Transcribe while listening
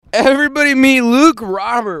Everybody meet Luke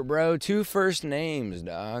Robert, bro. 2 first names,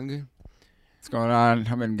 dog. What's going on?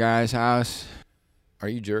 I'm in Guy's house. Are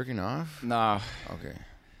you jerking off? No. Okay.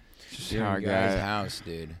 Just You're our in Guy's guy. house,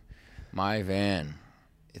 dude. My van.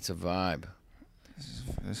 It's a vibe.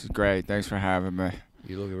 This is great. Thanks for having me.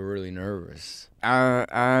 You look really nervous.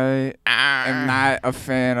 I am not a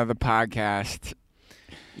fan of the podcast.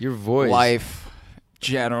 Your voice. Life.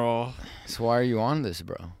 General. So why are you on this,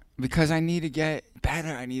 bro? Because I need to get better.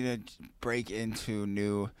 I need to break into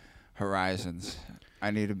new horizons.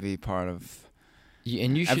 I need to be part of...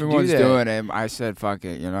 And you should Everyone's do that. doing it. I said, fuck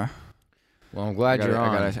it, you know? Well, I'm glad you're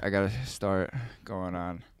on. I gotta start going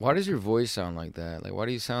on. Why does your voice sound like that? Like, why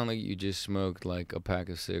do you sound like you just smoked, like, a pack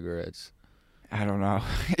of cigarettes? I don't know.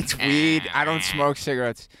 It's weed. I don't smoke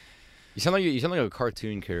cigarettes. You sound like a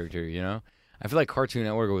cartoon character, you know? I feel like Cartoon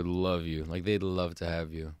Network would love you. Like, they'd love to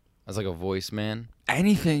have you. As, like, a voice man.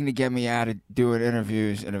 Anything to get me out of doing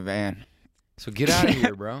interviews in a van. So get out of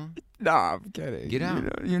here, bro. No, I'm kidding. Get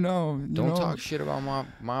out. You know. Don't talk shit about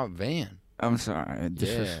my van. I'm sorry.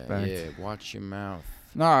 Disrespect. Yeah, watch your mouth.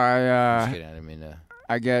 No, Just get out of me now.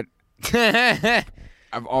 I get...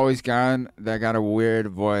 I've always got a weird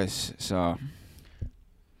voice, so...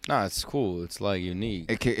 No, it's cool. It's, like, unique.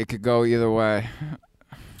 It could go either way.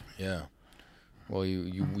 Yeah. Well,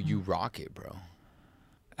 you rock it, bro.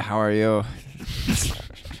 How are you?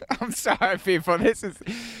 I'm sorry, people.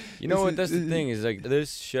 You know what? That's the thing is, like,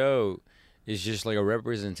 this show is just like a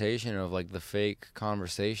representation of, like, the fake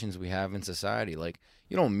conversations we have in society. Like,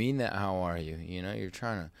 you don't mean that. How are you? You know, you're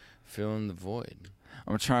trying to fill in the void.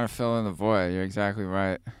 I'm trying to fill in the void. You're exactly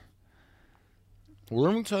right. Well,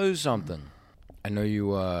 let me tell you something. I know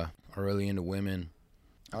you are really into women.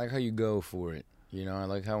 I like how you go for it. You know, I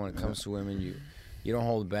like how when it comes to women, you don't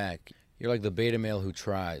hold back. You're like the beta male who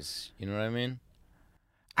tries. You know what I mean?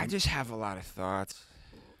 I just have a lot of thoughts.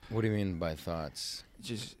 What do you mean by thoughts?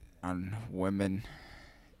 Just on women.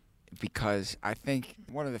 Because I think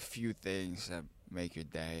one of the few things that make your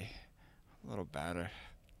day a little better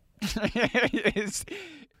is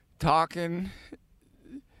talking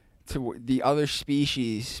to the other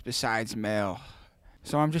species besides male.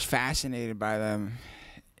 So I'm just fascinated by them,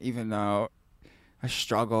 even though I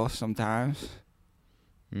struggle sometimes.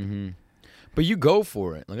 Mm-hmm. But you go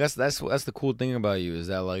for it. Like that's the cool thing about you is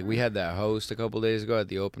that, like, we had that host a couple days ago at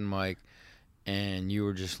the open mic, and you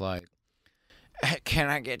were just like, "Can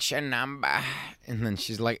I get your number?" And then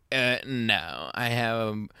she's like, "No, I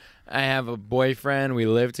have a boyfriend. We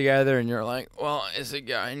live together." And you're like, "Well, is it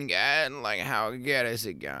going good? Like, how good is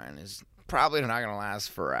it going? It's probably not gonna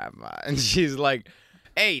last forever." And she's like,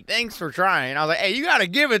 "Hey, thanks for trying." I was like, "Hey, you gotta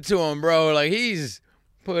give it to him, bro. Like, he's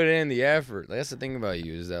put in the effort." Like, that's the thing about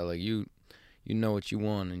you is that, like, you know what you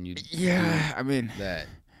want and you I mean that.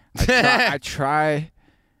 I try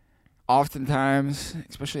oftentimes,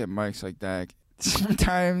 especially at mics like that.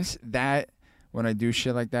 Sometimes that when I do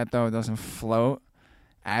shit like that though, it doesn't float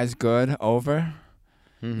as good over.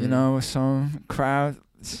 Mm-hmm. You know, with some crowd.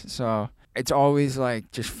 So it's always like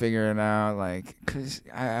just figuring out, like, cause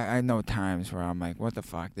I know times where I'm like, what the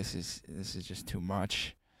fuck, this is just too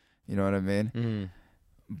much. You know what I mean? Mm-hmm.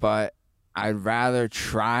 But I'd rather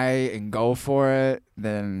try and go for it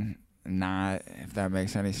than not, if that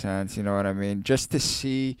makes any sense. You know what I mean? Just to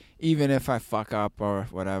see, even if I fuck up or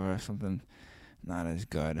whatever, something not as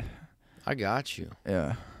good. I got you.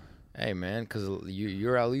 Yeah. Hey, man, because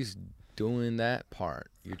you're at least doing that part.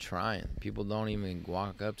 You're trying. People don't even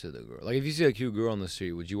walk up to the girl. Like, if you see a cute girl on the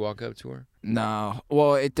street, would you walk up to her? No.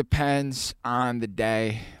 Well, it depends on the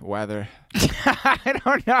day, weather. I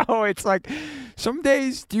don't know. It's like some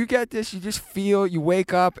days, do you get this? You just feel, you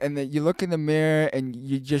wake up and then you look in the mirror and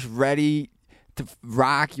you're just ready to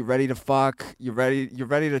rock. You're ready to fuck. You're ready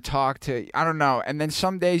to talk to, I don't know. And then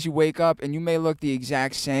some days you wake up and you may look the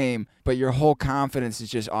exact same, but your whole confidence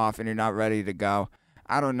is just off and you're not ready to go.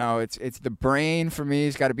 I don't know. It's the brain for me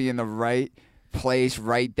has got to be in the right place,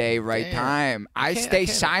 right day, right time. I stay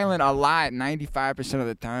silent a lot 95% of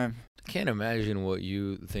the time. I can't imagine what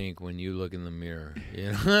you think when you look in the mirror.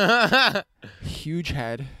 You know? Huge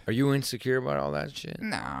head. Are you insecure about all that shit?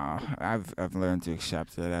 No, I've learned to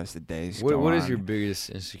accept it as the days go on. What is your biggest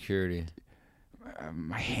insecurity?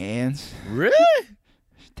 My hands. Really?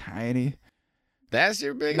 Tiny. That's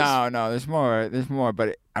your biggest? No, there's more,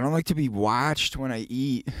 but I don't like to be watched when I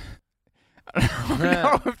eat. I don't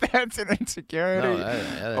know if that's an insecurity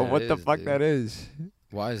or what the fuck that is.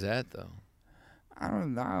 Why is that, though? I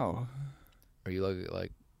don't know. Are you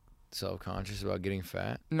like self-conscious about getting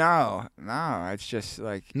fat? No, it's just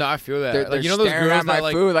like No, I feel that. they're Like, you know those staring girls at my that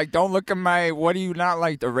like food. Like, don't look at my. What do you not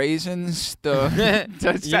like? The raisins, the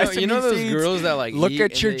you know those seeds? girls that like Look eat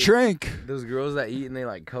at and your drink. Those girls that eat and they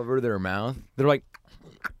like cover their mouth. They're like,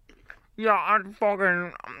 yeah, I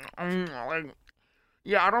fucking like,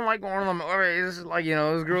 yeah, I don't like one of them. It's like, you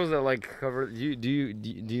know, those girls that like cover. Do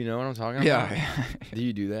you know what I'm talking about? Yeah. Do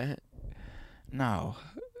you do that? No.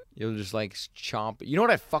 You'll just like chomp. You know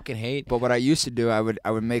what I fucking hate? But what I used to do, I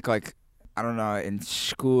would make like, I don't know, in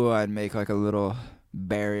school I'd make like a little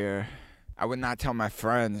barrier. I would not tell my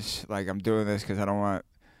friends like I'm doing this because I don't want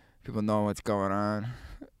people knowing what's going on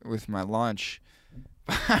with my lunch.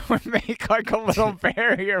 I would make like a little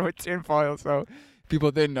barrier with tinfoil so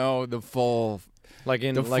people didn't know the full. Like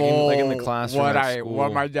in the classroom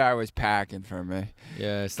what my dad was packing for me.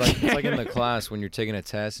 Yeah, it's like in the class when you're taking a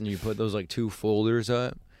test and you put those like 2 folders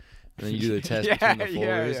up and then you do the test between the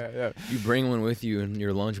folders. Yeah. You bring one with you in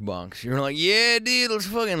your lunchbox. You're like, yeah, dude, let's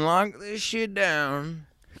fucking lock this shit down.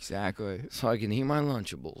 Exactly. So I can eat my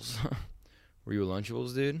Lunchables. Were you a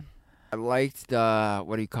Lunchables dude? I liked the,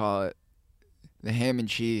 what do you call it? The ham and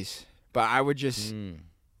cheese. But I would just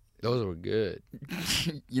those were good.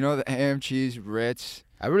 you know the ham, cheese, Ritz.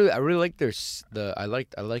 I really like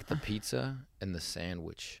I like the pizza and the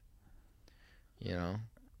sandwich. You know,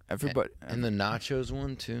 Everybody and the nachos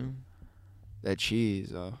one too. that cheese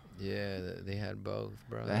though. Yeah, they had both,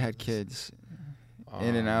 bro. That had kids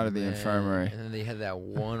in and out of the infirmary. And then they had that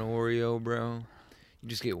one Oreo, bro. You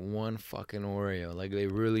just get one fucking Oreo. Like, they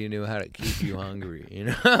really knew how to keep you hungry, you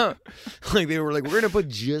know? Like, they were like, we're going to put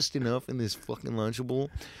just enough in this fucking Lunchable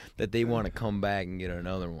that they want to come back and get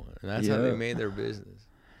another one. And that's how they made their business.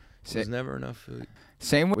 There's never enough food.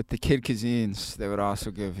 Same with the kid cuisines. They would also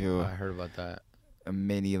give you I heard about that. a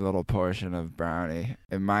mini little portion of brownie.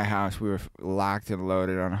 In my house, we were locked and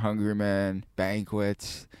loaded on Hungry Man,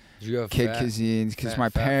 banquets, Did you have kid cuisines, because my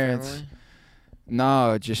parents... family?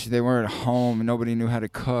 No, just they weren't home. Nobody knew how to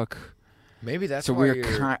cook. Maybe that's so why we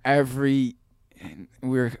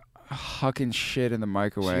were hucking shit in the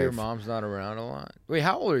microwave. So your mom's not around a lot? Wait,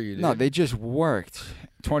 how old are you, dude? No, they just worked.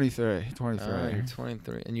 23. You're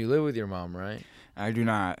 23. And you live with your mom, right? I do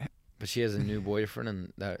not. But she has a new boyfriend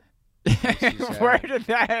and that... Where did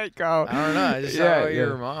that go? I don't know. I just saw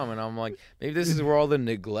your mom, and I'm like, maybe this is where all the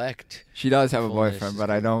neglect. She does have a boyfriend, but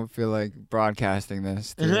I don't feel like broadcasting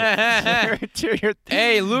this. Hey,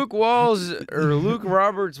 Luke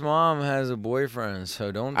Roberts' mom has a boyfriend,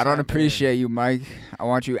 so don't. I don't appreciate you, Mike. I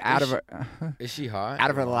want you out of her. Is she hot? Out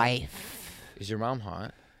of her life. Is your mom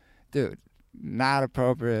hot? Dude, not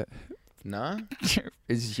appropriate. Nah.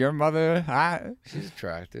 Is your mother hot? She's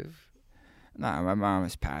attractive. Nah, my mom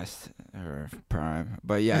is past her prime.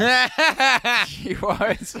 But yeah, she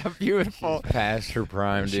was a beautiful. She's past her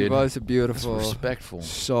prime, dude. She was a beautiful. That's respectful.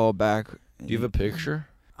 Soul back. Do you have a picture?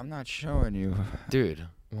 I'm not showing you. Dude,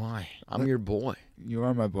 why? I'm your boy. You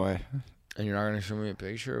are my boy. And you're not going to show me a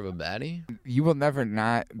picture of a baddie? You will never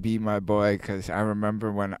not be my boy, because I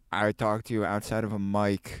remember when I talked to you outside of a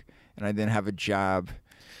mic and I didn't have a job,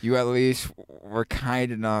 you at least were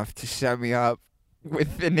kind enough to set me up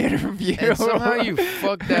with an interview. And somehow you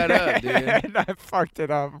fucked that up, dude. And I fucked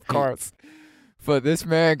it up, of course. But this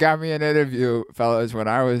man got me an interview, fellas, when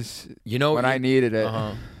I needed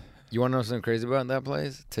it. You want to know something crazy about that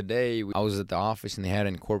place? Today, I was at the office and they had to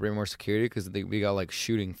incorporate more security because we got like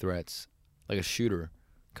shooting threats, like a shooter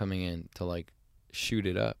coming in to like shoot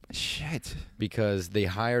it up. Shit. Because they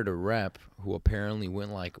hired a rep who apparently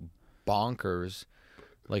went like bonkers.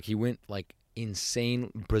 Like he went like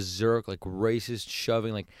insane, berserk, like racist,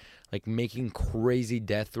 shoving, like making crazy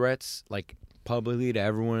death threats, like publicly to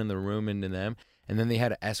everyone in the room and to them. And then they had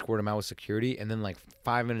to escort him out with security. And then like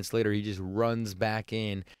 5 minutes later, he just runs back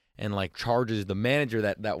in and like charges the manager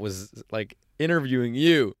that was like interviewing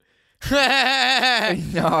you. No.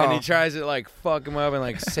 And he tries to like fuck him up and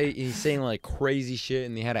like he's saying like crazy shit,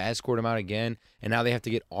 and they had to escort him out again, and now they have to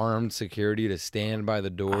get armed security to stand by the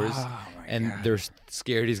doors, and they're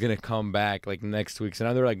scared he's gonna come back like next week, so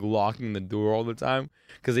now they're like locking the door all the time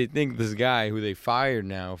because they think this guy who they fired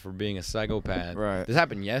now for being a psychopath. Right. This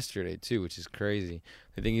happened yesterday too, which is crazy.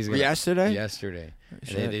 They think he's gonna yesterday,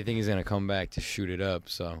 and they think he's gonna come back to shoot it up.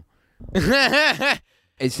 So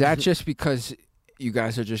is that just because you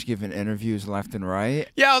guys are just giving interviews left and right?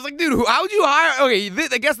 Yeah, I was like, dude, how would you hire? Okay,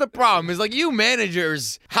 I guess the problem is like you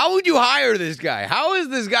managers. How would you hire this guy? How has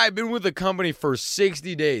this guy been with the company for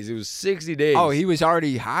 60 days? It was 60 days. Oh, he was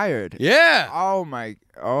already hired. Yeah. Oh my.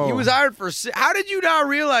 Oh. He was hired for. How did you not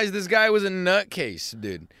realize this guy was a nutcase,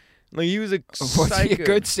 dude? Like he was a psycho. Was he a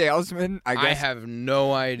good salesman? I guess. I have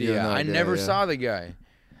no idea. I never saw the guy.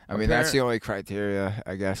 I mean, that's the only criteria,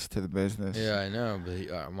 I guess, to the business. Yeah, I know, but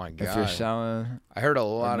oh my God. If you're selling. I heard a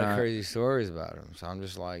lot of crazy stories about him, so I'm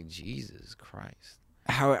just like, Jesus Christ.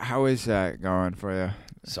 How is that going for you?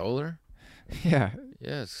 Solar? Yeah.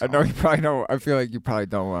 Yes. I know you probably don't. I feel like you probably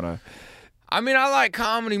don't want to. I mean, I like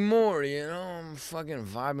comedy more, you know? I'm fucking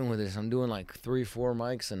vibing with this. I'm doing like 3-4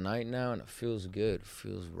 mics a night now, and it feels good. It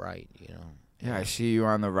feels right, you know? Yeah, I see you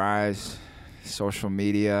on the rise, social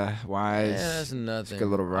media wise. Yeah, that's nothing. It's a good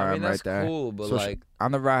little rhyme that's right there. Cool, but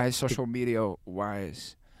on the rise, social media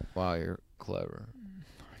wise. Wow, you're clever.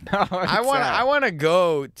 No, I want to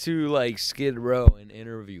go to like Skid Row and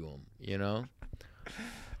interview him, you know?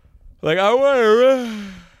 Like I want to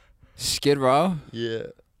Skid Row? Yeah.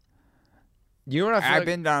 You know what I've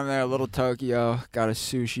been down there, Little Tokyo, got a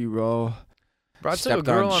sushi roll. Bro, I took a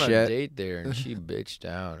girl on a shit. date there, and she bitched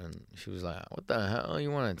out, and she was like, "What the hell?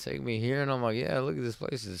 You want to take me here?" And I'm like, "Yeah, look at this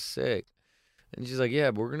place is sick." And she's like,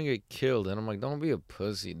 "Yeah, but we're gonna get killed." And I'm like, "Don't be a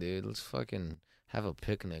pussy, dude. Let's fucking have a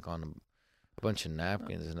picnic on a bunch of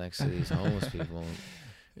napkins next to these homeless people."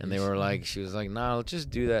 And they were like, she was like, "Nah, let's just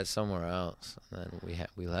do that somewhere else." And then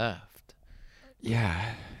we left.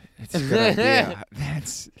 Yeah, it's a good idea.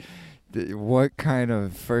 That's. What kind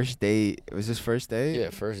of first date was this? First date? Yeah,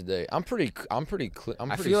 first date. I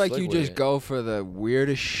feel like you just go for the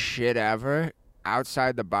weirdest shit ever,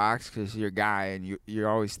 outside the box, because you're a guy and you're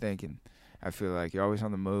always thinking. I feel like you're always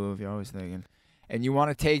on the move. You're always thinking, and you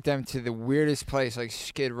want to take them to the weirdest place like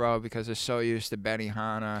Skid Row because they're so used to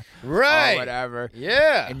Benihana, right? Or whatever.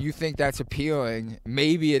 Yeah. And you think that's appealing.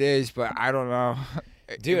 Maybe it is, but I don't know.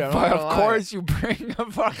 Dude, but of course you bring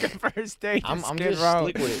a fucking first date to I'm Skid just Row.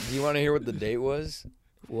 slick with it. Do you want to hear what the date was?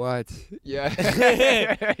 What? Yeah.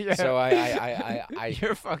 Yeah. So I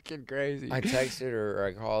You're fucking crazy. I texted her or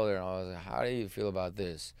I called her and I was like, "How do you feel about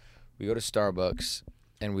this? We go to Starbucks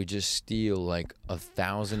and we just steal like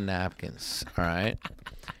 1,000 napkins, all right?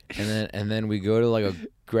 And then we go to like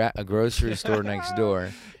a grocery store next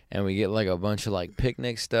door and we get like a bunch of like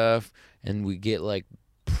picnic stuff and we get like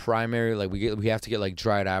primary, like we have to get like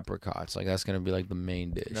dried apricots, like that's gonna be like the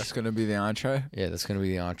main dish. That's gonna be the entree. Yeah, that's gonna be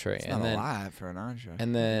the entree. It's not a lot for an entree.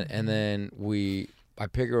 And then I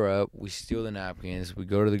pick her up. We steal the napkins. We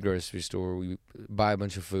go to the grocery store. We buy a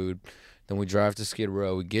bunch of food. Then we drive to Skid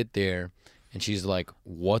Row. We get there, and she's like,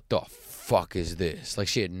 "What the fuck is this?" Like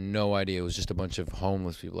she had no idea. It was just a bunch of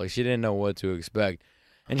homeless people. Like she didn't know what to expect.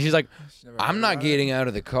 And she's like, "I'm not getting out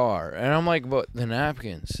of the car." And I'm like, "But the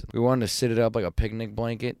napkins." We wanted to sit it up like a picnic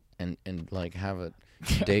blanket and like have a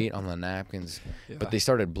date on the napkins. Yeah. But they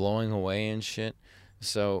started blowing away and shit.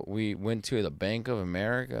 So we went to the Bank of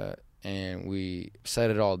America and we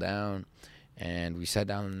set it all down and we sat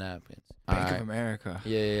down the napkins. Bank of America.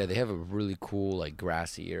 Yeah. They have a really cool like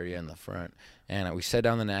grassy area in the front. And we set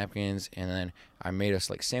down the napkins and then I made us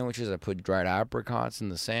like sandwiches. I put dried apricots in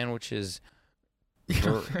the sandwiches.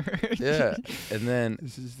 Yeah, and then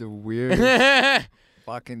this is the weirdest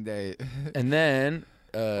fucking date. And then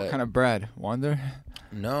what kind of bread? Wonder?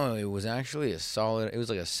 No, it was actually it was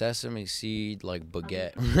like a sesame seed like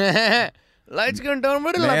baguette. Lights going down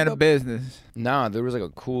with man of business. Nah, there was like a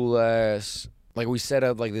cool ass, like we set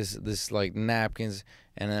up like this like napkins,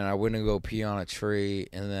 and then I went to go pee on a tree,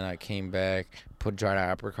 and then I came back, put dried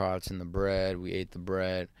apricots in the bread. We ate the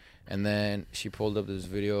bread. And then she pulled up this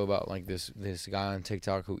video about like this guy on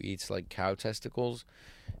TikTok who eats like cow testicles.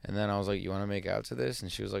 And then I was like, "You want to make out to this?" And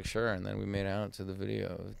she was like, "Sure." And then we made out to the video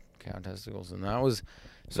of cow testicles. And that was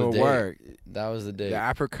so it worked. That was the day. The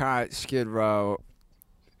apricot, Skid Row.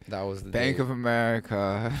 That was the Bank day. of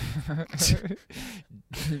America.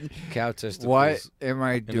 Cow testicles. What am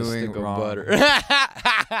I and doing a stick wrong? Of butter.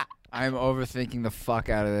 I'm overthinking the fuck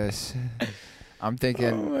out of this. I'm thinking.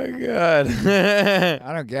 Oh my God.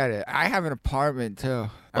 I don't get it. I have an apartment too.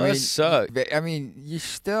 I mean, that sucks. I mean, you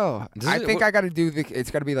still. I think I got to do it's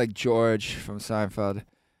got to be like George from Seinfeld.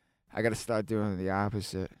 I got to start doing the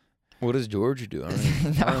opposite. What does George do? I don't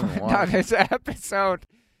even watch. No, this episode.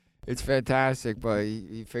 It's fantastic, but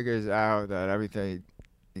he figures out that everything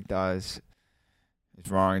he does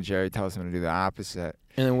is wrong, and Jerry tells him to do the opposite.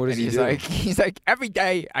 And then what does he do? He's like, every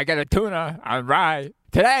day I get a tuna on rye.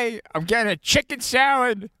 Today, I'm getting a chicken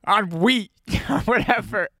salad on wheat,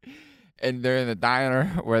 whatever. And they're in the diner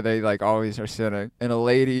where they, like, always are sitting. And a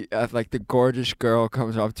lady, like, the gorgeous girl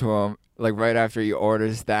comes up to him, like, right after he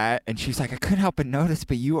orders that. And she's like, "I couldn't help but notice,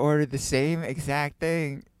 but you ordered the same exact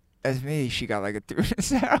thing as me." She got, like, a tuna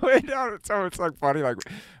salad. So it's, like, funny. Like,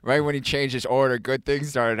 right when he changed his order, good things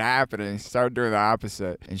started happening. He started doing the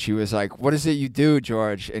opposite. And she was like, "What is it you do,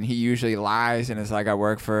 George?" And he usually lies and is like, "I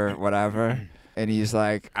work for whatever." And he's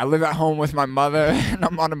like, "I live at home with my mother and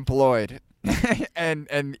I'm unemployed."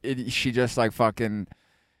 she just like fucking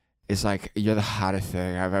is like, you're the hottest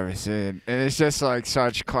thing I've ever seen, and it's just like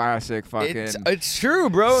such classic fucking. It's true,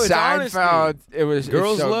 bro. It's Seinfeld. It was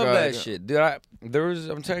girls so love good. that shit, dude.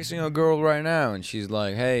 I'm texting a girl right now, and she's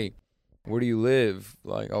like, "Hey, where do you live?"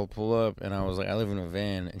 Like, I'll pull up, and I was like, "I live in a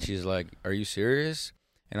van," and she's like, "Are you serious?"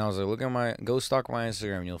 And I was like, go stalk my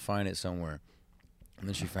Instagram, and you'll find it somewhere. And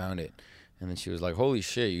then she found it, and then she was like, "Holy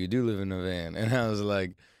shit, you do live in a van," and I was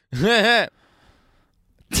like.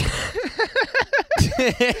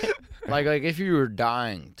 like if you were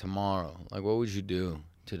dying tomorrow, like what would you do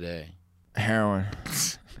today? Heroin.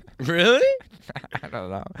 Really? I don't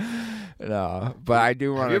know. No, but I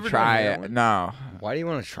do want to try it. No. Why do you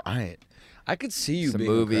want to try it? I could see you being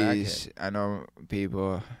movies. a crackhead. I know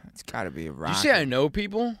people. It's got to be a rock. Did you say I know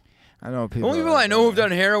people? I know people. The only people I know who've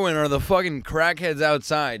done heroin are the fucking crackheads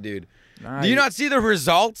outside, dude. Nah, do you not see the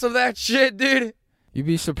results of that shit, dude? You'd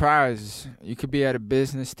be surprised. You could be at a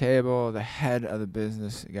business table. The head of the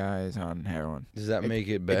business guy is on heroin. Does that make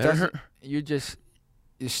it better? You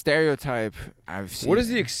stereotype. I've seen. What is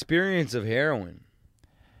the experience of heroin?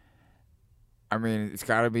 I mean, it's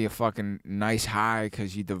got to be a fucking nice high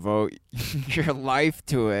because you devote your life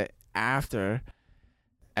to it after.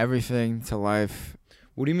 Everything to life.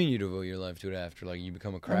 What do you mean you devote your life to it after? Like you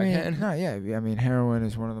become a crackhead? I mean, heroin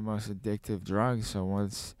is one of the most addictive drugs. So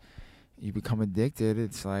once you become addicted,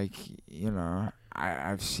 it's like,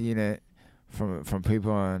 I've seen it from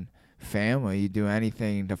people and family. You do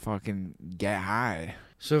anything to fucking get high.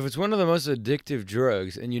 So if it's one of the most addictive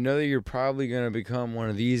drugs, and you know that you're probably going to become one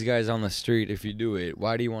of these guys on the street if you do it,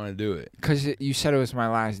 why do you want to do it? Because you said it was my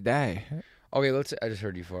last day. Okay, I just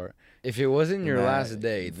heard you fart. If it wasn't your last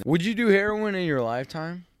day, would you do heroin in your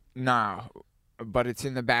lifetime? No, but it's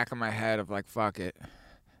in the back of my head of like, fuck it.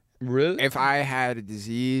 Really? If I had a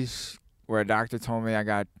disease where a doctor told me I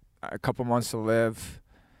got a couple months to live,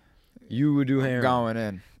 you would do heroin. I'm going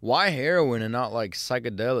in. Why heroin and not like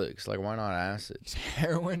psychedelics? Like why not acid?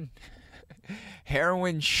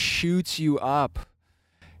 Heroin shoots you up.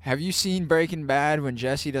 Have you seen Breaking Bad when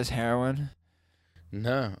Jesse does heroin?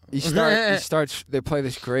 No. He starts. They play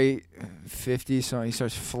this great 50s song. He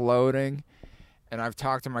starts floating, and I've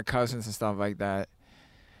talked to my cousins and stuff like that.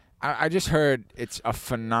 I just heard it's a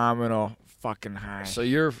phenomenal fucking high. So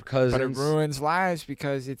your cousins, but it ruins lives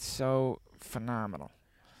because it's so phenomenal.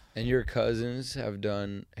 And your cousins have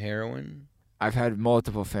done heroin? I've had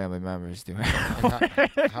multiple family members do heroin.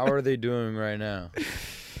 How are they doing right now?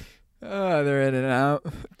 Oh, they're in and out.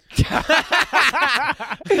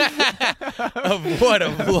 Of what?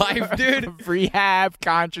 Of life, dude? Rehab,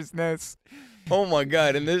 consciousness. Oh my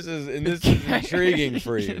god! And this is intriguing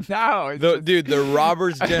for you. No, dude, the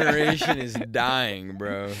Roberts generation is dying,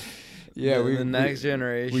 bro. Yeah, the next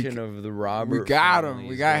generation of the Robert. We got them.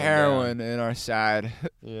 We got heroin in our side.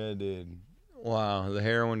 Yeah, dude. Wow, the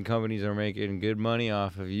heroin companies are making good money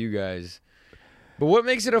off of you guys. But what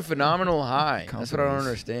makes it a phenomenal high? That's what I don't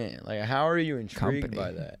understand. Like, how are you intrigued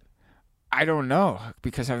by that? I don't know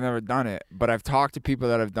because I've never done it. But I've talked to people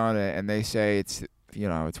that have done it, and they say it's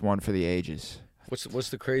one for the ages. What's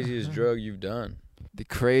the craziest drug you've done? The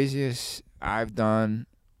craziest I've done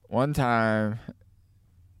one time.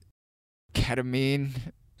 Ketamine.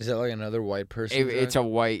 Is that like another white person drug? It's a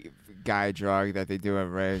white guy drug that they do at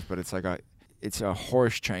raves, but it's a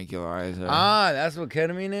horse tranquilizer. Ah, that's what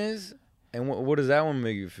ketamine is? And what does that one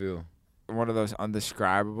make you feel? One of those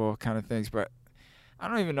undescribable kind of things, but I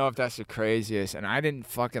don't even know if that's the craziest, and I didn't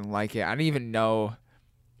fucking like it. I didn't even know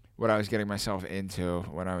what I was getting myself into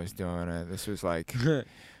when I was doing it. This was like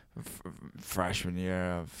freshman year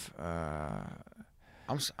of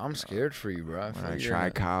I'm scared for you, bro. When I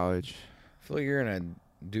tried college. I feel like you're gonna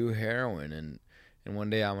do heroin, and one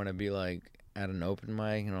day I'm gonna be like at an open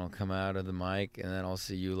mic, and I'll come out of the mic, and then I'll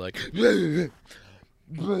see you like, and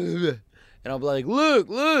I'll be like,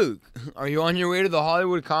 Luke, are you on your way to the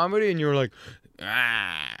Hollywood Comedy? And you're like,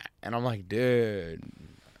 and I'm like, dude,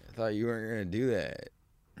 I thought you weren't gonna do that.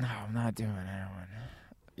 No, I'm not doing heroin.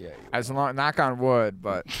 Yeah. As long, knock on wood,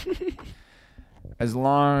 but as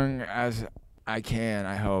long as I can,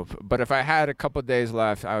 I hope. But if I had a couple days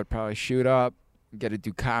left, I would probably shoot up, get a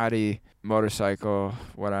Ducati, motorcycle,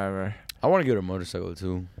 whatever. I want to get a motorcycle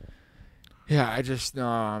too. Yeah, I just know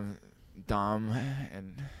I'm dumb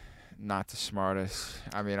and not the smartest.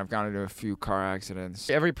 I mean, I've gotten into a few car accidents.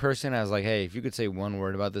 Every person has like, hey, if you could say one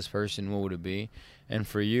word about this person, what would it be? And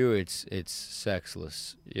for you, it's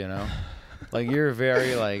sexless, you know? Like, you're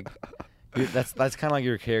very, like, that's kind of like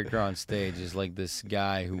your character on stage is like this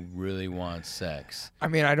guy who really wants sex. I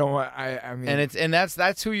mean, I don't want, I mean. And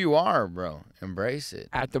that's who you are, bro. Embrace it.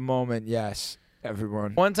 At the moment, yes.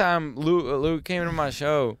 everyone. One time, Luke came to my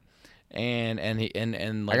show, and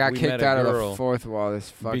like I got we kicked met a out of girl the fourth wall. This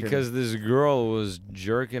fucking because this girl was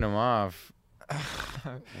jerking him off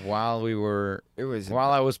while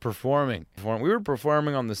I was performing. We were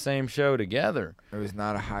performing on the same show together. It was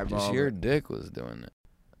not a high Just moment. your dick was doing it.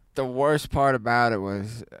 The worst part about it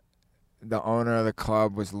was the owner of the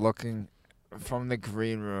club was looking from the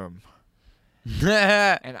green room.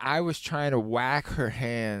 And I was trying to whack her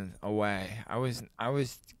hand away. I was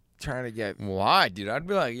trying to get. Why, dude? I'd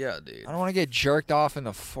be like, yeah, dude. I don't want to get jerked off in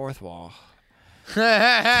the fourth wall.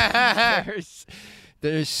 There's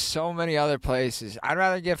so many other places. I'd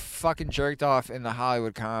rather get fucking jerked off in the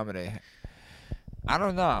Hollywood Comedy. I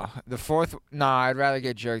don't know. I'd rather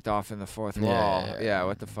get jerked off in the fourth wall. Yeah,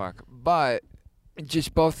 what the fuck. But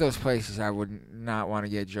just both those places, I would not want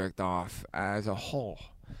to get jerked off as a whole.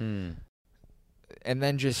 And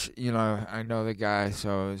then just, I know the guy,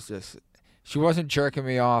 so it was just, she wasn't jerking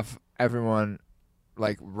me off, everyone,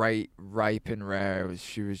 like, ripe and rare.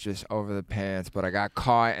 She was just over the pants, but I got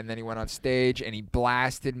caught, and then he went on stage, and he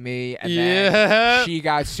blasted me, and then she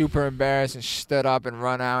got super embarrassed and stood up and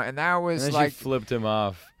run out, and that was and then like... she flipped him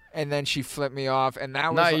off. And then she flipped me off, and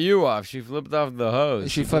that was... Not you off, she flipped off the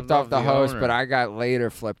host. She flipped off the host, owner. but I got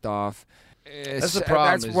later flipped off. That's the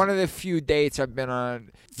problem. That's one of the few dates I've been on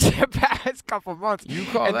the past couple months. You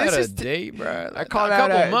call that a date, bro? I call that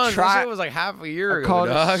a couple months. try. That shit was like half a year ago,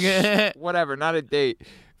 dog. Whatever, not a date.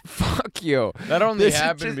 Fuck you. That only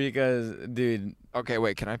happened because, dude. Okay,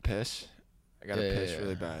 wait. Can I piss? I gotta piss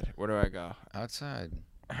really bad. Where do I go? Outside.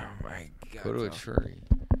 Oh my god. Go to a tree.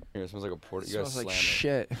 Here, it smells like a porta. You gotta smells like slam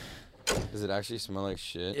shit. Does it actually smell like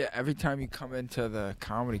shit? Yeah. Every time you come into the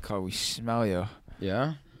comedy club, we smell you.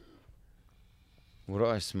 Yeah. What do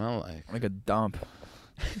I smell like? Like a dump.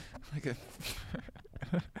 like a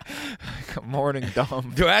morning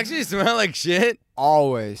dump. Do I actually smell like shit?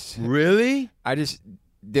 Always. Really? I just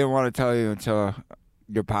didn't want to tell you until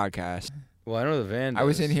your podcast. Well, I know the van does. I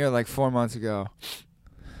was in here like 4 months ago.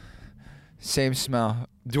 Same smell.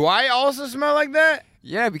 Do I also smell like that?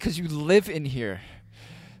 Yeah, because you live in here.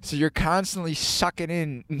 So you're constantly sucking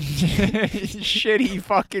in shitty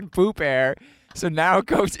fucking poop air. So now it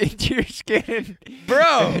goes into your skin,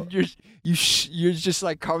 bro. You're just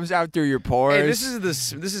like comes out through your pores. Hey, this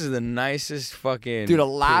is the nicest fucking dude. A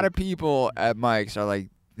lot of people at Mike's are like,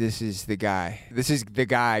 "This is the guy. This is the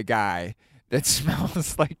guy that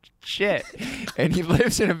smells like shit," and he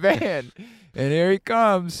lives in a van. And here he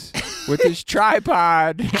comes with his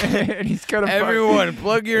tripod, and he's gonna everyone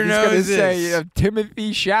plug your noses. He's gonna say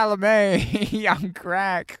Timothy Chalamet on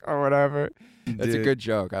crack or whatever. That's a good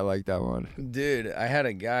joke. I like that one. Dude, I had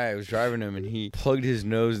a guy, I was driving him, and he plugged his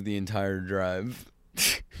nose the entire drive.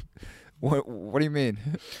 What do you mean?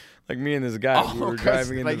 Like me and this guy, we were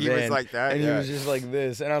driving in the van. He was like that, and he was just like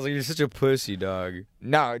this. And I was like, you're such a pussy, dog.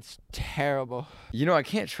 No, it's terrible. I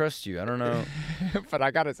can't trust you. I don't know. But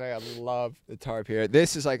I gotta say, I love the tarp here.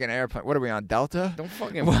 This is like an airplane. What are we on, Delta? Don't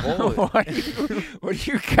fucking pull it. What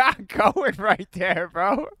do you got going right there,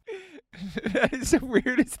 bro? That is the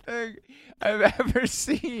weirdest thing I've ever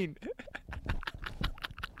seen.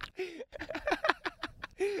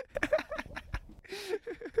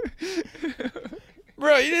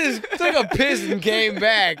 Bro, you just took a piss and came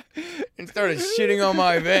back and started shitting on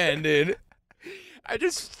my van, dude. I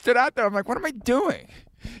just stood out there. I'm like, what am I doing?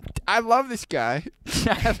 I love this guy.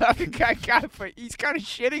 I love the guy, but he's kind of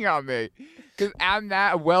shitting on me because I'm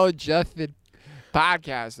not a well-adjusted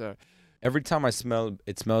podcaster. Every time it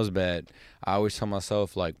smells bad, I always tell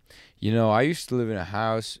myself, like, I used to live in a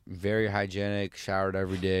house, very hygienic, showered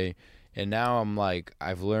every day, and now I'm like,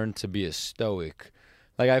 I've learned to be a stoic.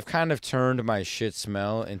 Like, I've kind of turned my shit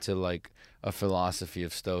smell into, like, a philosophy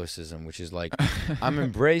of stoicism, which is, like, I'm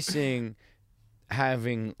embracing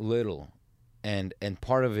having little, and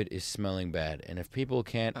part of it is smelling bad. And if people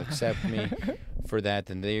can't accept me for that,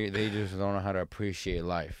 then they just don't know how to appreciate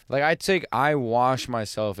life. Like, I wash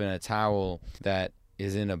myself in a towel that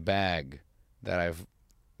is in a bag that I've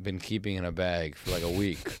been keeping in a bag for, like, a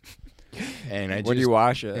week. And when do you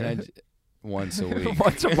wash it? Once a week.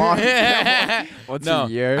 Once a month? Once a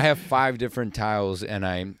year? I have 5 different towels, and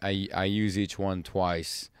I use each one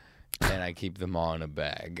twice, and I keep them all in a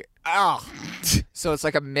bag. Oh. So it's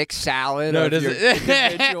like a mixed salad of your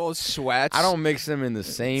individual sweats? I don't mix them in the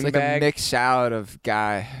same bag. It's like bag. a mixed salad of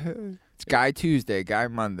guy. It's Guy Tuesday, Guy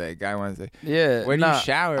Monday, Guy Wednesday. Yeah. When do you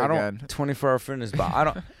shower again? 24-hour fitness bar. I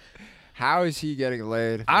don't. How is he getting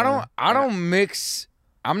laid? I don't mix.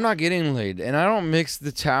 I'm not getting laid, and I don't mix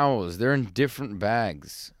the towels. They're in different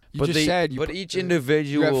bags. But each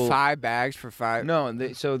individual. You have 5 bags for 5. No,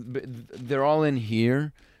 they're all in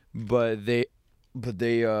here, but but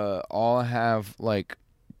they all have like.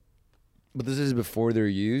 But this is before they're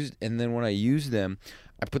used, and then when I use them,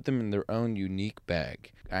 I put them in their own unique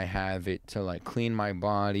bag. I have it to like clean my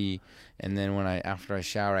body, and then after I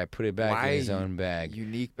shower, I put it back in his own bag.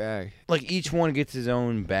 Unique bag. Like each one gets his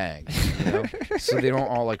own bag, you know? So they don't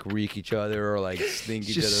all like reek each other or like stink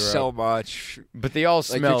each other Just up. so much. But they all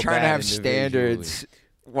smell. Like you're trying to bad have standards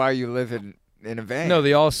while you live in a van. No,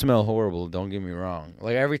 they all smell horrible. Don't get me wrong.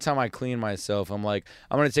 Like every time I clean myself, I'm like,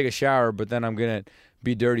 I'm gonna take a shower, but then I'm gonna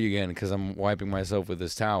be dirty again because I'm wiping myself with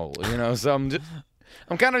this towel. You know, so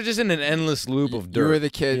I'm kind of just in an endless loop of dirt. You were the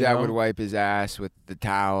kid that know? would wipe his ass with the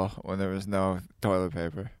towel when there was no toilet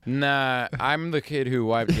paper. Nah, I'm the kid who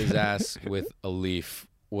wiped his ass with a leaf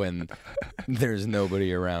when there's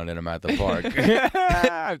nobody around and I'm at the park.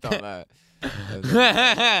 I've done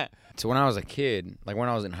that. So when I was a kid, like when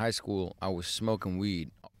I was in high school, I was smoking weed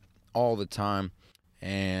all the time,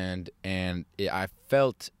 and I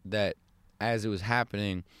felt that as it was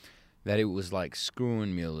happening, that it was like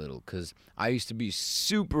screwing me a little, because I used to be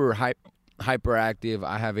super hyperactive.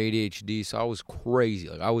 I have ADHD, so I was crazy.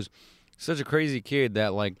 Like I was such a crazy kid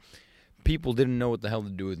that like people didn't know what the hell to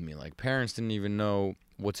do with me. Like parents didn't even know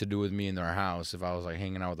what to do with me in their house if I was like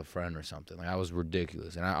hanging out with a friend or something. Like I was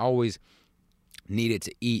ridiculous, and I always needed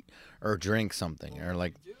to eat or drink something or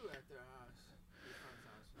like.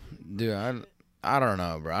 Dude, I don't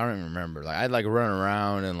know, bro. I don't even remember. Like I'd like run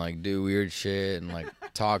around and like do weird shit and like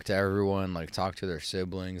talk to everyone, like talk to their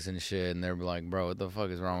siblings and shit, and they'd be like, "Bro, what the fuck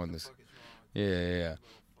is wrong with this?" Yeah.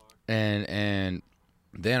 And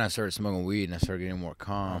then I started smoking weed and I started getting more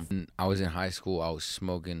calm. And I was in high school. I was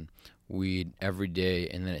smoking weed every day,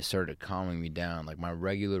 and then it started calming me down. Like my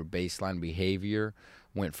regular baseline behavior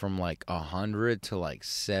went from like 100 to like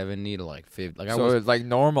 70 to like 50. Like so it like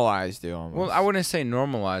normalized you almost. Well, I wouldn't say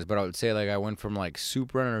normalized, but I would say like I went from like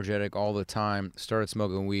super energetic all the time, started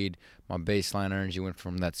smoking weed. My baseline energy went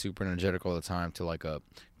from that super energetic all the time to like a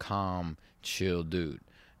calm, chill dude.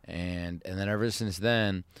 And then ever since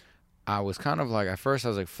then, I was kind of like, at first I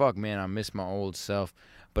was like, fuck, man, I miss my old self.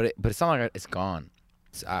 But it's not like it's gone.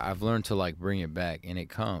 I've learned to like bring it back, and it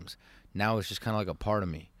comes. Now it's just kind of like a part of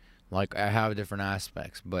me. Like, I have different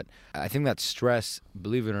aspects, but I think that stress,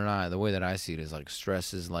 believe it or not, the way that I see it is, like,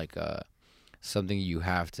 stress is, like, something you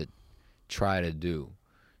have to try to do.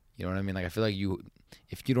 You know what I mean? Like, I feel like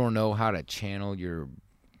if you don't know how to channel your,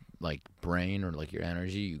 like, brain or, like, your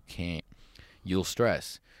energy, you'll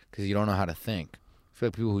stress because you don't know how to think. I feel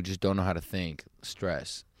like people who just don't know how to think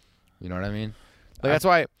stress. You know what I mean? Like, that's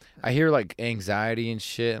why I hear, like, anxiety and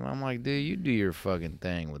shit, and I'm like, dude, you do your fucking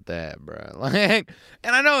thing with that, bro. Like,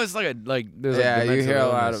 and I know it's like there's like you hear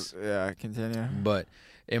illness, a lot of, continue. but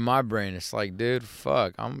in my brain, it's like, dude,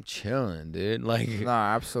 fuck, I'm chilling, dude. Like, no,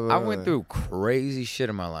 absolutely. I went through crazy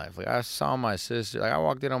shit in my life. Like, I saw my sister, like, I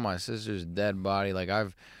walked in on my sister's dead body. Like,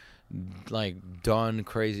 I've, like, done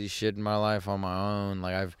crazy shit in my life on my own.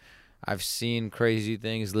 Like, I've seen crazy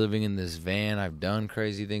things living in this van. I've done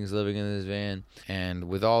crazy things living in this van. And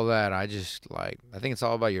with all that, I just, like, I think it's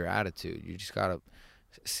all about your attitude. You just got to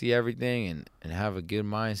see everything and have a good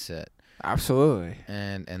mindset. Absolutely.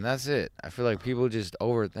 And that's it. I feel like people just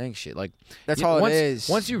overthink shit. Like, that's all it is.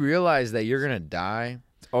 Once you realize that you're going to die.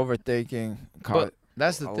 It's overthinking. But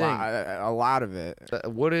that's the thing. A lot of it.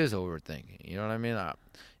 What is overthinking? You know what I mean?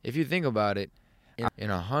 If you think about it, in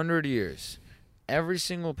 100 years... every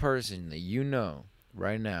single person that you know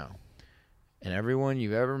right now and everyone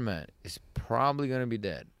you've ever met is probably going to be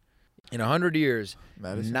dead. In 100 years,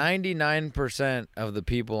 99% of the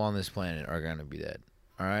people on this planet are going to be dead.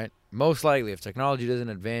 All right? Most likely, if technology doesn't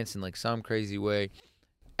advance in like some crazy way,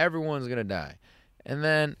 everyone's going to die. And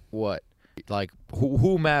then what? Like,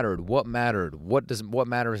 who mattered? What mattered? What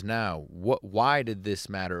matters now? Why did this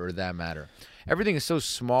matter or that matter? Everything is so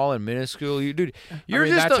small and minuscule.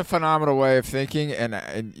 That's a phenomenal way of thinking, and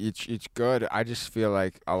it's good. I just feel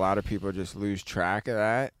like a lot of people just lose track of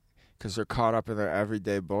that because they're caught up in their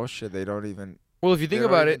everyday bullshit. They don't even. Well, if you think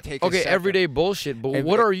about it, okay, everyday bullshit. But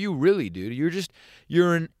what are you really, dude?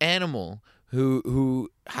 You're an animal who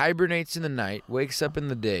hibernates in the night, wakes up in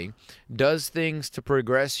the day, does things to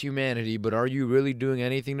progress humanity, but are you really doing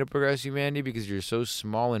anything to progress humanity because you're so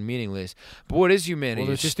small and meaningless? But what is humanity?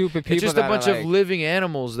 Well, it's just stupid people. It's just a bunch of living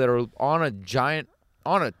animals that are on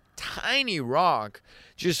a tiny rock,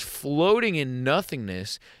 just floating in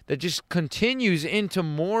nothingness that just continues into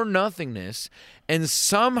more nothingness, and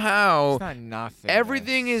somehow it's not nothing.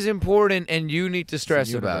 Everything is important, and you need to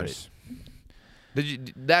stress about it.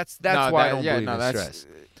 That's why I don't believe in stress.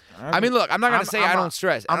 I mean, look, I'm not going to say I don't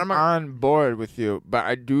stress. I'm on board with you, but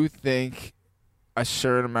I do think a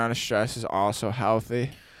certain amount of stress is also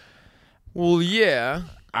healthy. Well, yeah.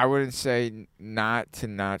 I wouldn't say not to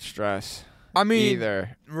not stress I mean,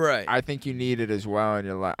 either. right. I think you need it as well in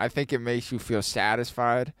your life. I think it makes you feel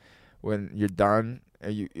satisfied when you're done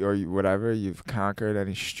or whatever, you've conquered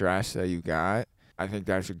any stress that you got. I think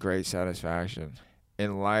that's a great satisfaction.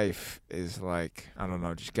 In life is like, I don't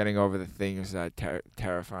know, just getting over the things that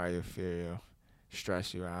terrify you, fear you,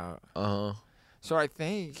 stress you out. Uh-huh. So I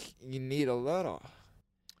think you need a little.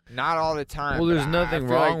 Not all the time. Well, there's nothing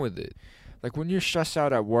wrong with it. Like when you're stressed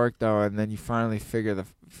out at work, though, and then you finally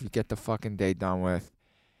get the fucking day done with,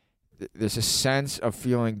 there's a sense of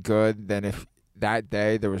feeling good than if that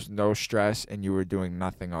day there was no stress and you were doing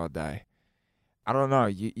nothing all day. I don't know.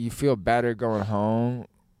 You feel better going home.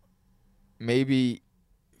 Maybe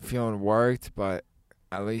feeling worked, but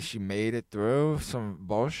at least you made it through some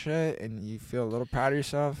bullshit and you feel a little proud of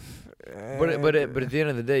yourself. But at the end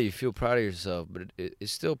of the day, you feel proud of yourself, but it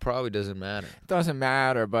still probably doesn't matter. It doesn't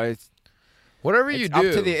matter, but it's you do,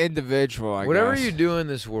 up to the individual, I whatever guess. you do in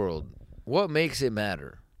this world, what makes it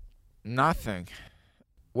matter? Nothing.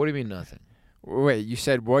 What do you mean nothing? Wait, you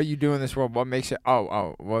said what you do in this world, what makes it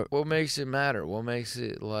What makes it matter? What makes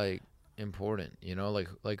it like important? You know,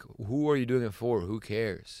 like who are you doing it for? Who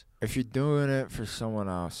cares? If you're doing it for someone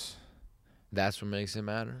else, that's what makes it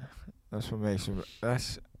matter.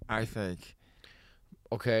 I think.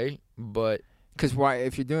 Okay, but because why?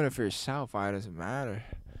 If you're doing it for yourself, why does it matter?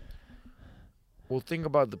 Well, think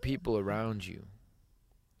about the people around you.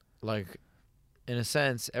 Like, in a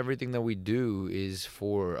sense, everything that we do is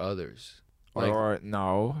for others. Or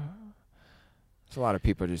no. There's a lot of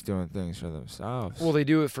people just doing things for themselves. Well, they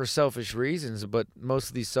do it for selfish reasons, but most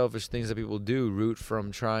of these selfish things that people do root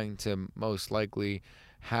from trying to most likely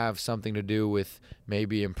have something to do with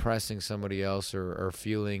maybe impressing somebody else or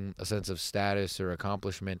feeling a sense of status or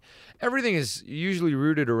accomplishment. Everything is usually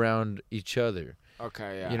rooted around each other.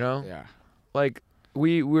 Okay, yeah. You know? Yeah. Like,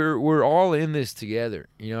 we're all in this together.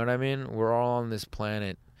 You know what I mean? We're all on this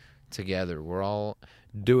planet together. We're all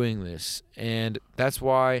doing this, and that's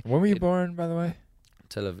why. When were you born, by the way?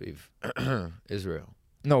 Tel Aviv, Israel.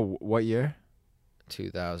 No, what year?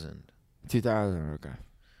 2000. 2000. Okay.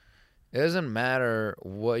 It doesn't matter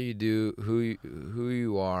what you do, who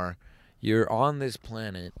you are. You're on this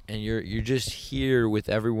planet, and you're just here with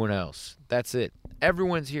everyone else. That's it.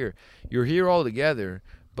 Everyone's here. You're here all together,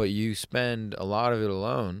 but you spend a lot of it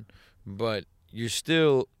alone. But you're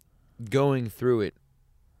still going through it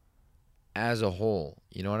as a whole.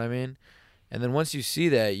 You know what I mean? And then once you see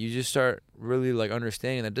that, you just start really like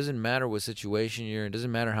understanding that it doesn't matter what situation you're in. It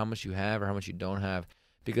doesn't matter how much you have or how much you don't have.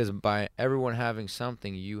 Because by everyone having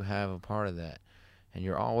something, you have a part of that. And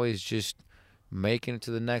you're always just making it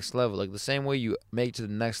to the next level. Like the same way you make it to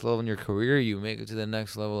the next level in your career, you make it to the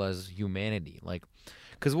next level as humanity. Like,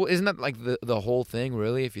 because isn't that like the whole thing,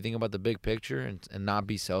 really? If you think about the big picture and not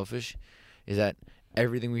be selfish, is that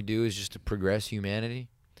everything we do is just to progress humanity?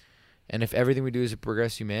 And if everything we do is to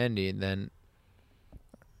progress humanity, then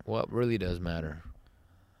what really does matter?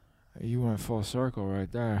 You went full circle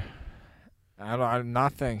right there.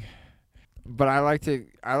 Nothing. But I like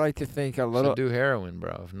to think a little. So do heroin,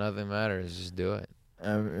 bro. If nothing matters, just do it.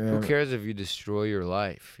 Who cares if you destroy your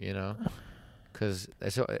life? You know, because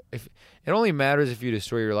if it only matters if you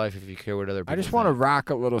destroy your life if you care what other people. I just want to rock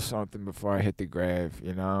a little something before I hit the grave.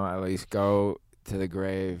 You know, at least go to the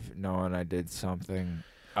grave knowing I did something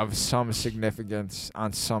of some significance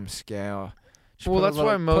on some scale. Well, that's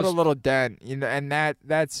why put a little dent. You know, and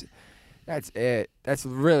that's it. That's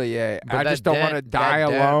really it. But I just don't want to die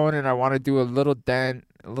alone, and I want to do a little dent.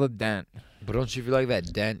 But don't you feel like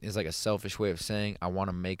that dent is like a selfish way of saying I want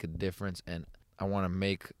to make a difference and I want to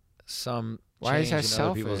make some change in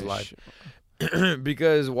other people's life?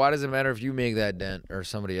 Because why does it matter if you make that dent or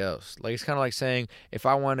somebody else? Like it's kind of like saying if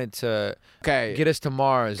I wanted to get us to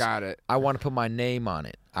Mars, got it. I want to put my name on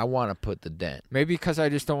it. I want to put the dent. Maybe because I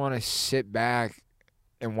just don't want to sit back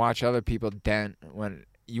and watch other people dent when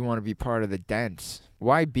you want to be part of the dents.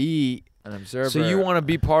 Why be an observer? So you want to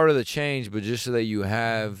be part of the change, but just so that you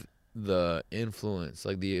have the influence,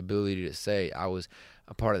 like the ability to say, I was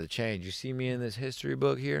a part of the change. You see me in this history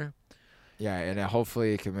book here? Yeah, and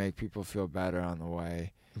hopefully it can make people feel better on the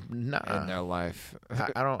way in their life.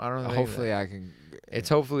 I don't think hopefully that. I can. It's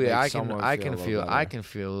hopefully I can feel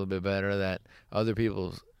better. a little bit better that other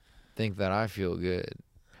people think that I feel good.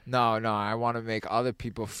 No, I want to make other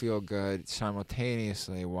people feel good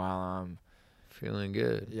simultaneously while I'm feeling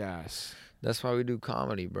good. Yes. That's why we do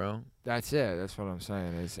comedy, bro. That's it. That's what I'm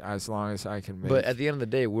saying. Is as long as I can make. But at the end of the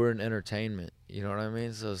day, we're in entertainment. You know what I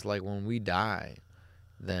mean? So it's like when we die,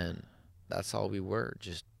 then that's all we were,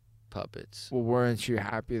 just puppets. Well, weren't you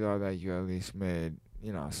happy though that you at least made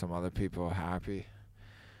some other people happy.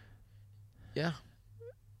 Yeah.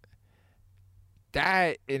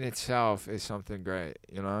 That in itself is something great,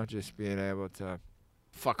 just being able to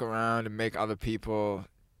fuck around and make other people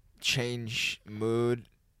change mood.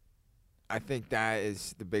 I think that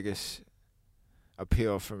is the biggest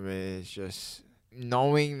appeal for me, is just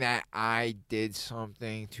knowing that I did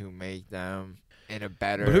something to make them in a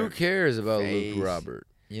better But who cares about phase. Luke Robert?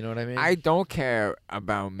 You know what I mean? I don't care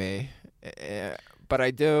about me, but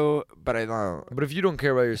I do, but I don't. But if you don't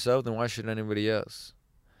care about yourself, then why should anybody else?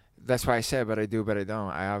 That's why I said, but I do, but I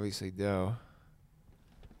don't. I obviously do.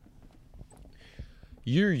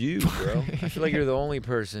 You're you, bro. I feel like you're the only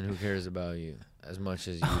person who cares about you as much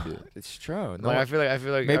as you do. It's true. No, Like I feel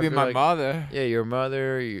like maybe I feel my like, mother. Yeah, your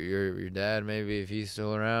mother, your dad, maybe if he's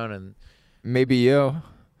still around, and Maybe you.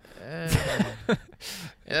 and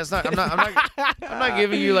that's not. I'm not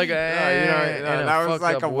giving you like a. in a that was fucked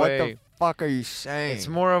like up a what way. the fuck are you saying? It's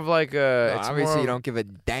more of like a. No, it's obviously, more you of- don't give a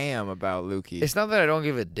damn about Lukey. It's not that I don't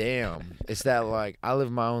give a damn. It's that like I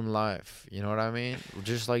live my own life. You know what I mean?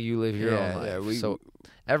 Just like you live your own life. So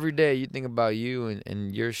every day you think about you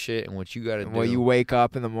and your shit and what you got to do. What you wake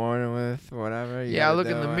up in the morning with, whatever. Yeah, I look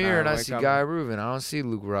in the mirror and I wake see up- Guy Rubin. I don't see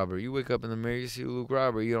Luke Robert. You wake up in the mirror, you see Luke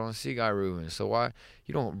Robert. You don't see Guy Rubin. So why?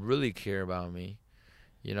 You don't really care about me.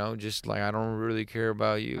 Just like I don't really care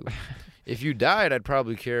about you. If you died, I'd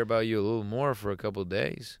probably care about you a little more for a couple of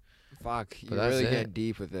days. Fuck, But you that's really it. get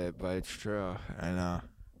deep with it, but it's true. I know.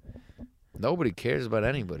 Nobody cares about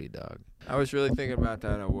anybody, dog. I was really thinking about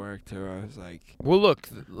that at work too. I was like, Well, look,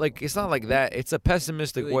 like it's not like that. It's a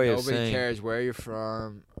pessimistic really way of nobody saying. cares where you're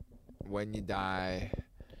from, when you die.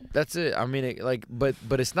 That's it. I mean, but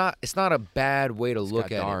it's not a bad way to look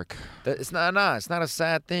Got at dark. it. It's not. It's not a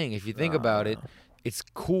sad thing if you think about it. It's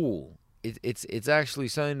cool. It's actually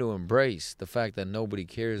something to embrace, the fact that nobody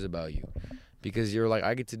cares about you, because you're like,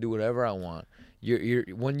 I get to do whatever I want. You're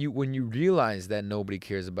when you realize that nobody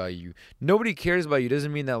cares about you. Nobody cares about you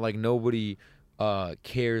doesn't mean that like nobody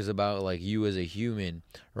cares about like you as a human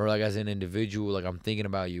or like as an individual. Like I'm thinking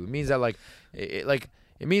about you. It means that like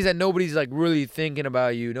it means that nobody's like really thinking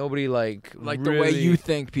about you. Nobody like Like really, the way you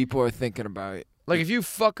think people are thinking about it. like if you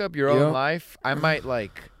fuck up your Yeah. own life, I might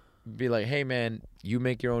like be like, hey man, you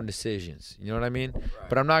make your own decisions. You know what I mean?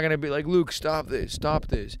 But I'm not gonna be like, Luke, stop this, stop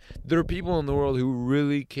this. There are people in the world who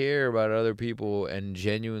really care about other people and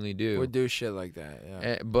genuinely do. Or do shit like that.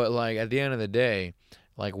 Yeah. But like at the end of the day,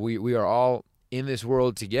 like we are all in this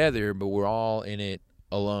world together, but we're all in it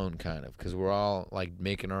alone, kind of, because we're all like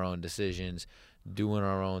making our own decisions, doing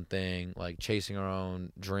our own thing, like chasing our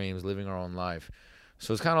own dreams, living our own life.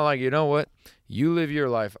 So it's kind of like, you know what? You live your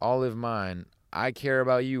life, I'll live mine. I care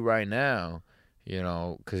about you right now,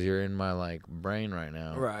 because you're in my like brain right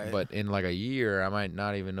now. Right. But in like a year, I might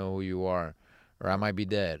not even know who you are, or I might be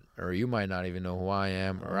dead, or you might not even know who I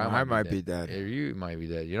am, or I might be dead, or you might be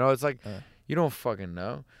dead. It's like you don't fucking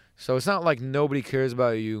know. So it's not like nobody cares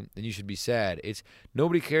about you and you should be sad. It's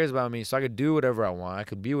nobody cares about me, so I could do whatever I want. I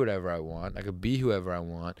could be whatever I want. I could be whoever I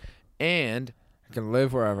want, and I can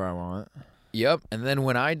live wherever I want. Yep. And then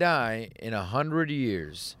when I die in 100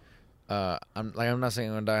 years. I'm not saying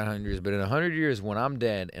I'm gonna die in 100 years, but in 100 years when I'm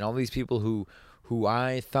dead, and all these people who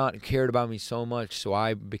I thought cared about me so much, so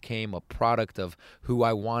I became a product of who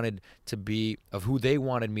I wanted to be, of who they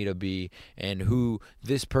wanted me to be, and who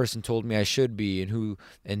this person told me I should be,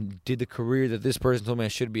 and did the career that this person told me I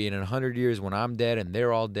should be. And in 100 years when I'm dead and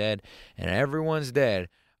they're all dead and everyone's dead,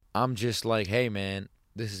 I'm just like, hey man,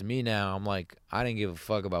 this is me now. I'm like, I didn't give a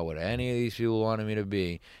fuck about what any of these people wanted me to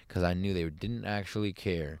be, because I knew they didn't actually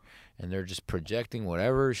care. And they're just projecting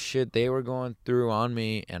whatever shit they were going through on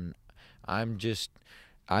me, and I'm just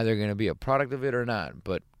either going to be a product of it or not.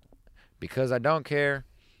 But because I don't care,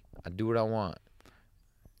 I do what I want.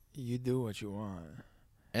 You do what you want.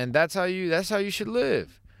 And that's how you should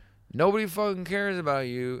live. Nobody fucking cares about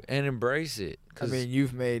you, and embrace it. I mean,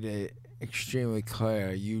 you've made it extremely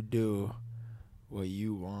clear. You do what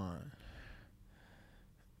you want.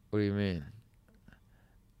 What do you mean?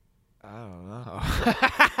 I don't know.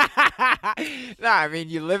 Nah, I mean,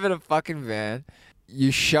 you live in a fucking van.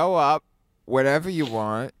 You show up whenever you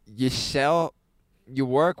want. You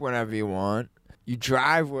work whenever you want. You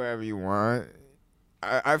drive wherever you want.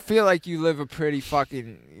 I feel like you live a pretty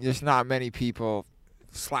fucking... There's not many people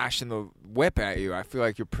slashing the whip at you. I feel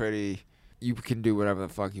like you can do whatever the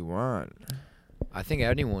fuck you want. I think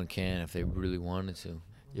anyone can if they really wanted to.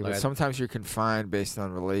 Yeah, Like, but sometimes you're confined based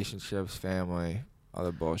on relationships, family,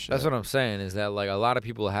 other bullshit. That's what I'm saying, is that like a lot of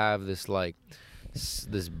people have this like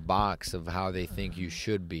this box of how they think you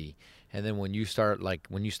should be, and then when you start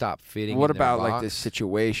when you stop fitting. What in their about like box, the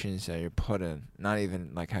situations that you're put in? Not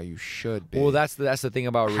even like how you should be. Well, that's the thing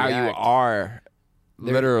about how React. you are,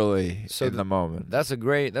 literally so in the moment. That's a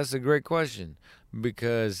great question,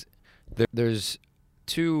 because there's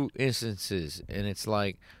two instances, and it's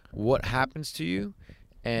like what happens to you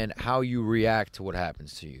and how you react to what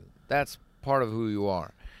happens to you. That's part of who you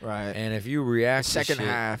are. Right. And if you react The second to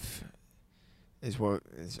shit, half is what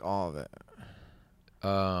is all of it.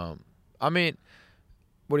 I mean,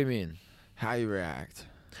 what do you mean? How you react.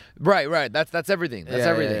 Right. That's everything. That's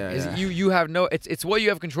everything. Yeah. You have no. It's what you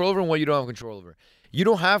have control over and what you don't have control over. You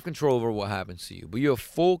don't have control over what happens to you, but you have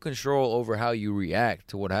full control over how you react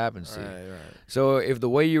to what happens to you. Right. So if the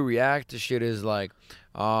way you react to shit is like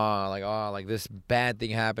this bad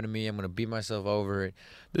thing happened to me, I'm gonna beat myself over it.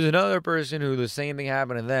 There's another person who the same thing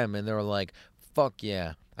happened to them, and they're like, fuck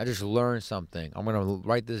yeah, I just learned something. I'm gonna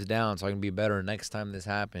write this down so I can be better next time this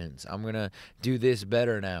happens. I'm gonna do this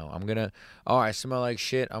better now. I smell like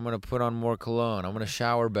shit. I'm gonna put on more cologne. I'm gonna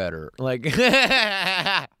shower better. Like,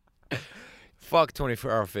 fuck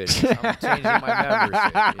 24-hour fitness. I'm changing my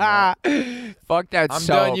membership. You know? Fuck that I'm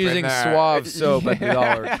soap. done using Suave soap at the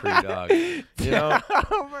Dollar Tree, dog. You know?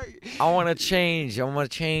 I want to change. I'm a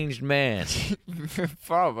changed man.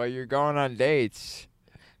 Fuck, but you're going on dates.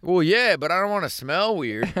 Well, yeah, but I don't want to smell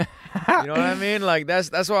weird. You know what I mean? Like that's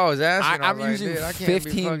what I was asking. I'm using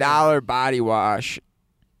 $15 body wash,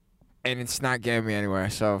 and it's not getting me anywhere.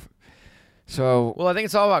 So. Well, I think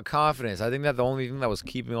it's all about confidence. I think that the only thing that was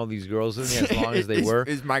keeping all these girls with me as long as they were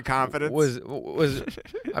is my confidence. Was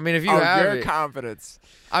I mean, if you have your it, confidence.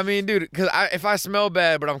 I mean, dude, because if I smell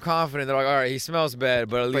bad, but I'm confident, they're like, all right, he smells bad,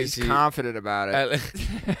 but at least he's confident about it.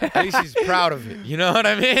 At least he's proud of it. You know what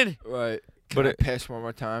I mean? Right. Can I piss one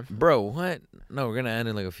more time? Bro, what? No, we're gonna end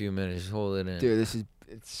in like a few minutes. Just hold it in. Dude,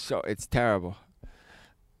 it's terrible.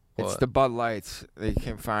 What? It's the Bud Lights. They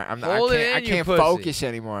can't find. I can't focus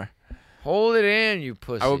anymore. Hold it in, you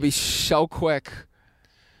pussy. I will be so quick.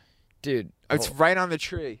 Dude. It's right on the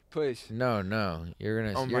tree. Please. No. You're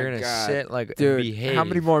gonna sit like dude, and behave. How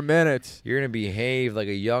many more minutes? You're gonna behave like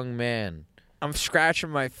a young man. I'm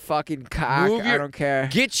scratching my fucking cock. I don't care.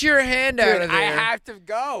 Get your hand out of there. I have to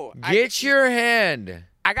go. Get your hand.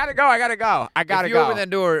 I gotta go. If you open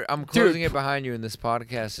that door, I'm closing it behind you and this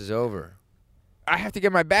podcast is over. I have to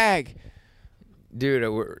get my bag. Dude,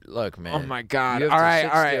 look, man. Oh my God! All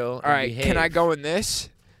right. Can I go in this?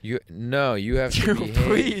 You have to behave.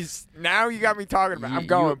 Please. Now you got me talking about. I'm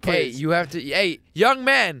going. Please. Hey, you have to. Hey, young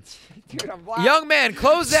man. Dude, I'm blind. Young man,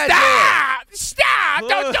 close that door. Stop!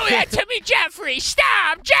 Don't do that to me, Jeffrey.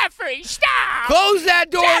 Stop, Jeffrey. Stop. Close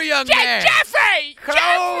that door, young man. Jeffrey.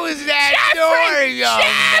 Close that door, young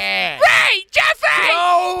man. Jeffrey.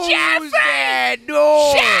 Close that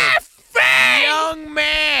door. Jeffrey. Young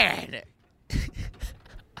man.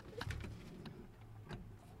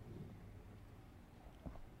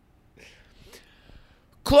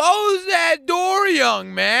 Close that door,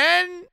 young man.